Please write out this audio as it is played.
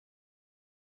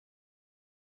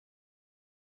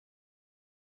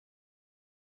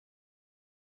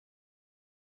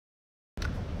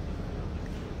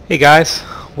Hey guys,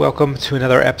 welcome to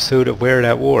another episode of Werit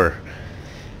at War.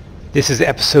 This is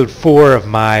episode 4 of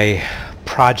my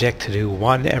project to do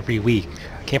one every week.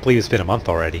 I can't believe it's been a month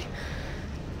already.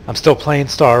 I'm still playing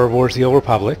Star Wars The Old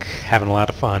Republic, having a lot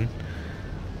of fun.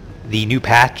 The new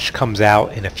patch comes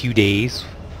out in a few days,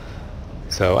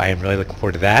 so I am really looking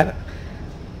forward to that.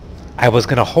 I was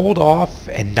going to hold off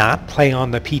and not play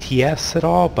on the PTS at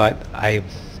all, but I'm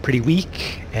pretty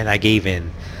weak and I gave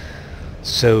in.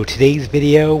 So today's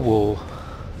video will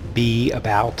be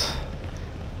about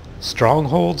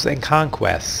Strongholds and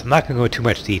Conquests. I'm not going to go into too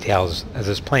much details as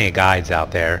there's plenty of guides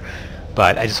out there,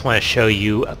 but I just want to show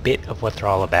you a bit of what they're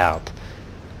all about.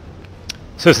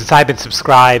 So since I've been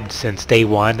subscribed since day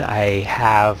one, I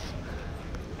have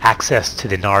access to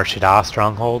the SWTOR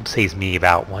Stronghold. Saves me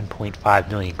about 1.5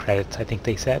 million credits, I think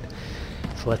they said.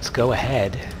 So let's go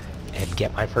ahead and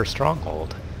get my first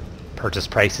Stronghold. Purchase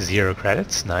price is 0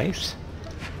 credits, nice.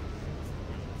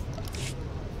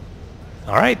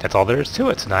 Alright, that's all there is to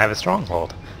it, so now I have a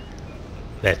Stronghold.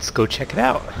 Let's go check it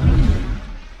out.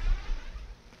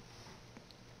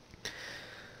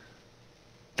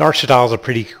 SWTOR is a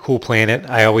pretty cool planet.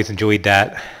 I always enjoyed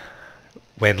that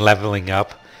when leveling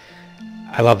up.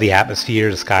 I love the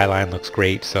atmosphere, the skyline looks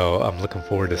great, so I'm looking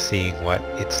forward to seeing what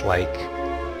it's like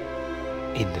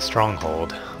in the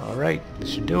Stronghold. Alright,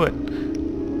 this should do it.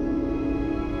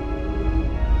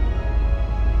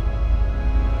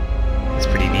 It's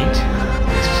pretty neat.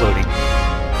 This floating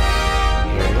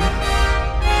area.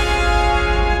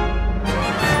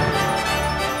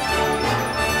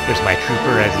 Here's my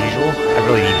trooper as usual. I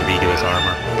really need to redo his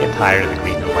armor. I'm getting tired of the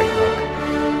green and white look.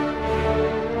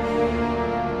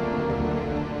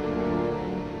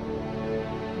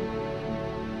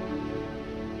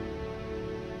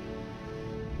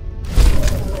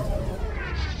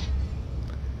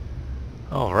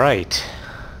 Alright.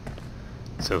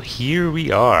 So here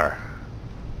we are.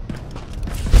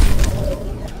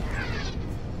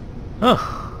 Oh,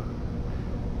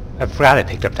 I forgot I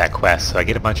picked up that quest, so I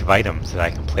get a bunch of items that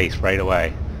I can place right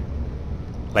away.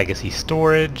 Legacy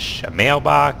storage, a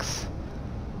mailbox,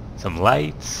 some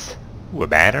lights, ooh, a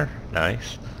banner,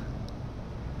 nice.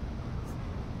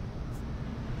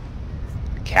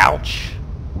 Couch.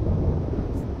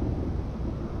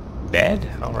 Bed,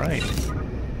 alright.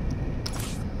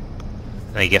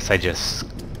 And I guess I just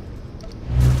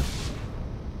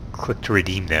click to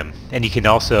redeem them. And you can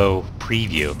also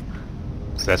preview.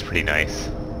 So that's pretty nice.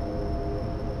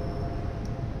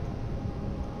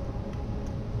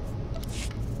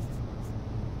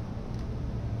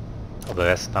 Although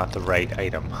that's not the right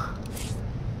item.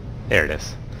 There it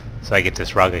is. So I get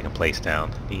this rug I can place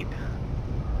down. Neat.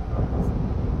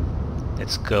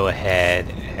 Let's go ahead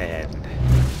and...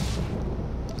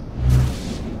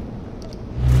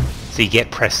 So you get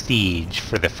prestige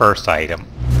for the first item.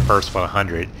 First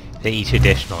 100. Then each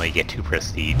additional you get 2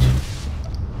 prestige.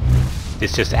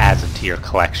 This just adds them to your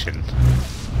collection.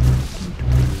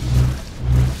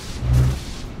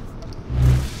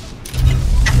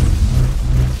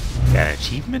 Got an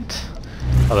achievement?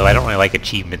 Although I don't really like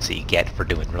achievements that you get for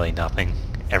doing really nothing.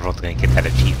 Everyone's going to get that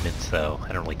achievement, so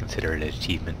I don't really consider it an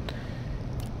achievement.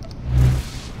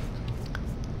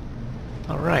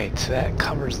 Alright, so that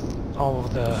covers all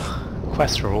of the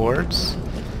quest rewards.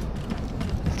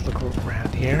 Let's look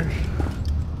around here.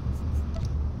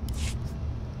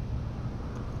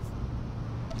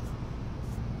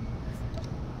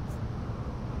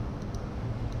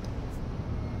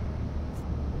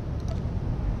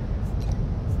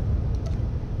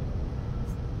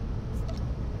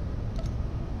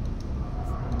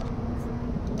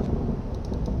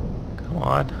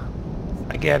 On.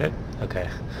 I get it. Okay.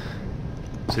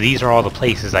 So these are all the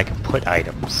places I can put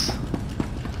items.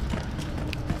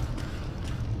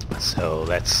 So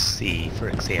let's see, for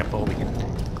example,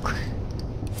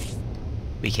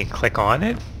 we can click on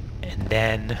it and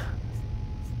then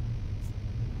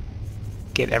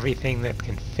get everything that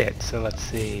can fit. So let's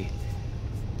see.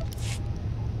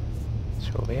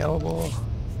 Show available.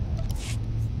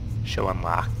 Show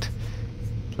unlocked.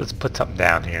 Let's put something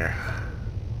down here.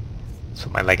 Let's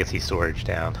put my legacy storage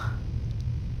down.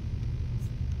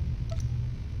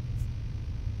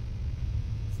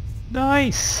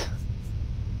 Nice!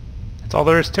 That's all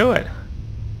there is to it.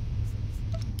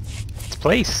 It's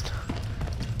placed.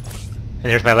 And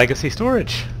there's my legacy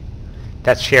storage.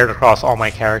 That's shared across all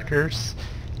my characters,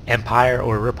 Empire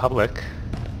or Republic.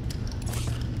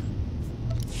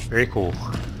 Very cool.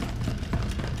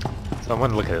 So I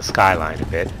want to look at the skyline a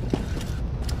bit. Is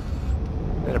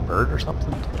that a bird or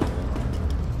something?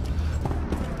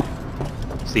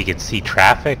 So you can see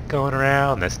traffic going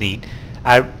around. That's neat.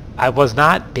 I I was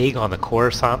not big on the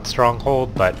Coruscant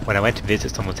Stronghold, but when I went to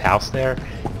visit someone's house there,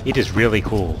 it is really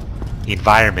cool. The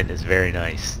environment is very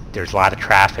nice. There's a lot of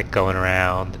traffic going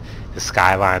around. The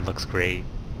skyline looks great.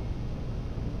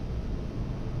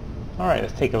 Alright,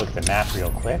 let's take a look at the map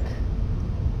real quick.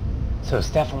 So it's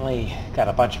definitely got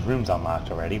a bunch of rooms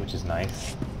unlocked already, which is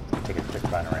nice. Take a quick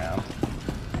run around.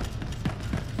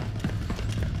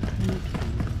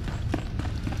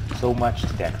 So much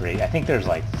to decorate. I think there's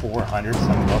like 400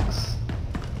 some books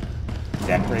to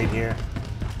decorate here.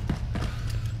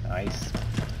 Nice.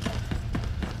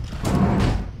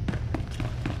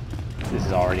 This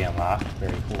is already unlocked.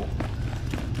 Very cool.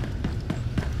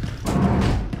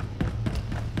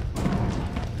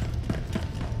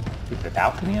 Is the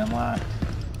balcony unlocked?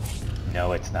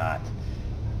 No, it's not.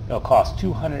 It'll cost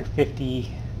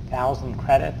 250,000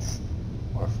 credits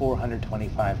or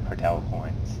 425 cartel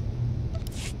coins.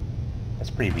 That's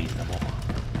pretty reasonable.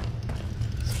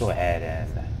 Let's go ahead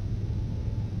and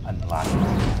unlock it.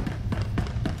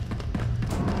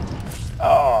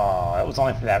 Oh, that was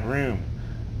only for that room.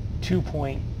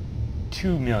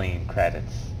 2.2 million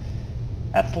credits.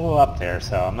 That's a little up there,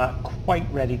 so I'm not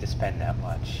quite ready to spend that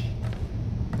much.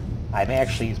 I may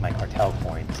actually use my cartel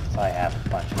coins since I have a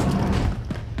bunch of them.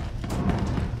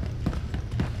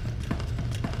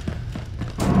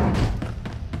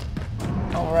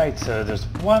 Alright, so there's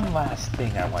one last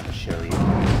thing I want to show you.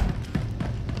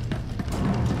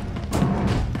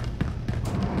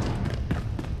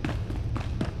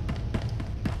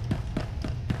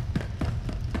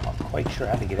 I'm not quite sure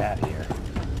how to get out of here.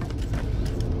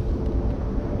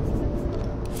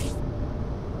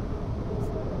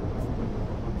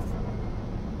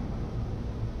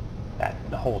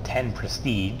 The whole 10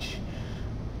 prestige.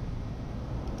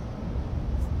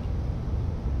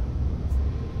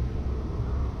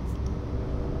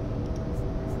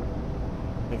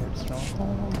 Weird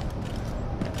stronghold.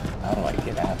 How do I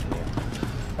get out of here?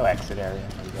 Oh, exit area.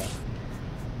 There we go.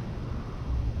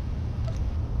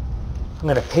 I'm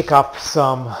going to pick up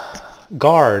some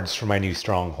guards for my new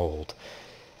stronghold.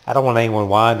 I don't want anyone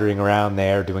wandering around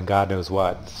there doing God knows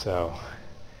what, so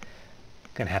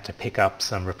gonna have to pick up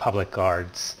some Republic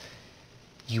guards.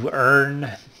 You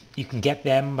can get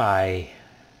them by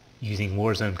using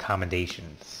Warzone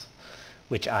commendations,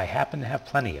 which I happen to have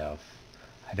plenty of.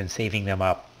 I've been saving them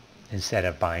up instead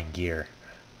of buying gear,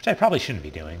 which I probably shouldn't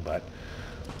be doing, but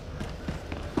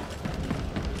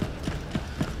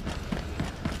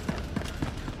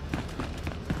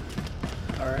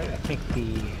alright, I think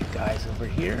the guy's over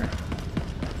here.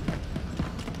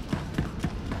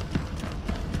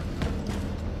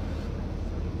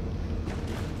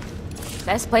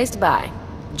 Best place to buy.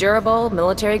 Durable,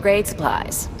 military-grade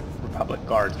supplies. Republic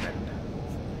Guardsmen.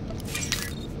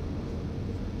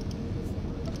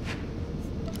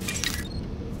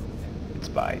 Let's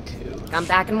buy 2. Come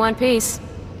back in one piece.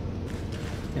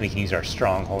 And we can use our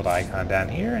stronghold icon down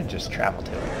here and just travel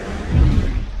to it.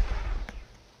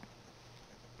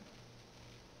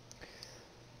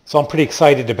 So I'm pretty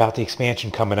excited about the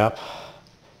expansion coming up.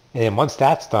 And then once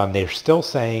that's done, they're still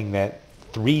saying that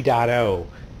 3.0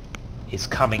 is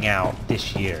coming out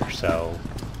this year, so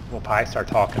we'll probably start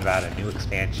talking about a new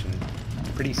expansion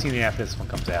pretty soon after this one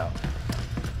comes out.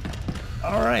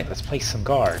 Alright, let's place some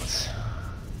guards.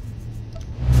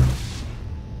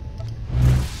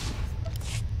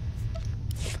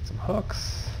 Look at some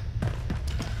hooks.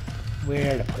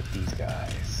 Where to put these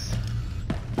guys?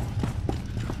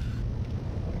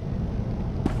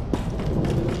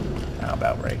 How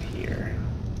about right here?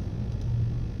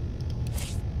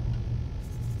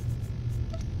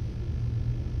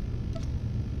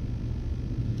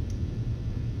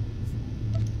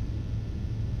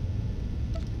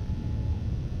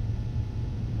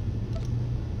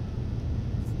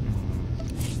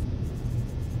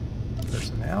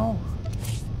 Personnel.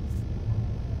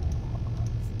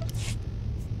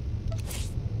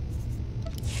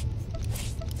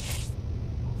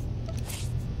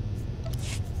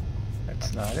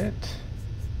 That's not it.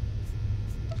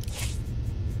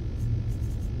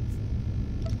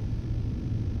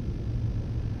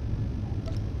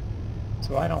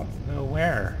 So I don't know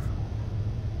where.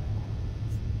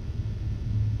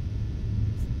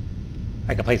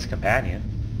 I can place a companion.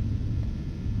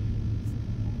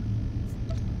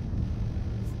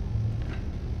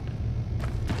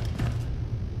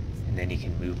 And then you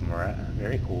can move them around.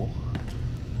 Very cool.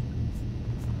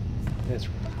 This.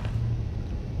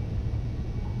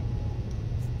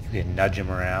 You can nudge them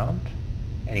around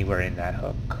anywhere in that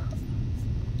hook.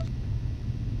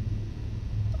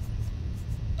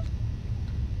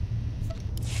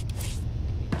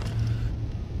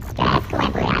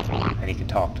 And you can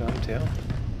talk to them too.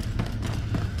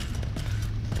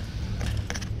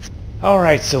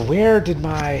 Alright, so where did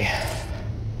my...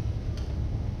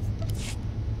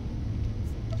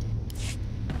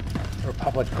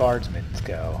 Republic Guardsmen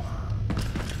go?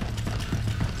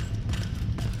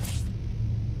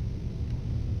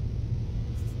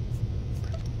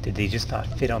 Did they just not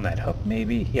fit on that hook,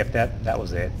 maybe? Yep, that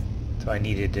was it. So I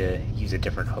needed to use a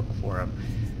different hook for them.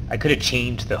 I could have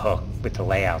changed the hook with the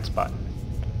layouts button.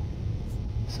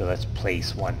 So let's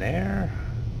place one there.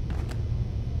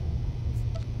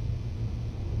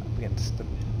 Up against the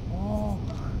wall.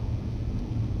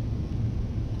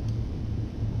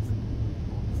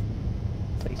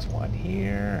 Place one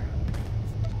here.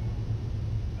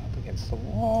 Up against the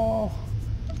wall.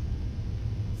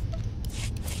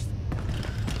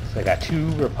 So I got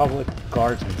 2 Republic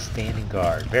Guardsmen standing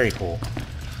guard. Very cool.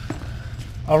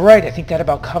 Alright, I think that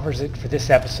about covers it for this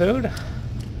episode.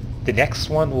 The next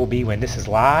one will be when this is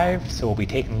live, so we'll be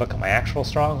taking a look at my actual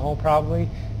stronghold probably,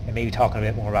 and maybe talking a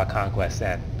bit more about Conquest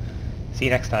then. See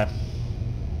you next time.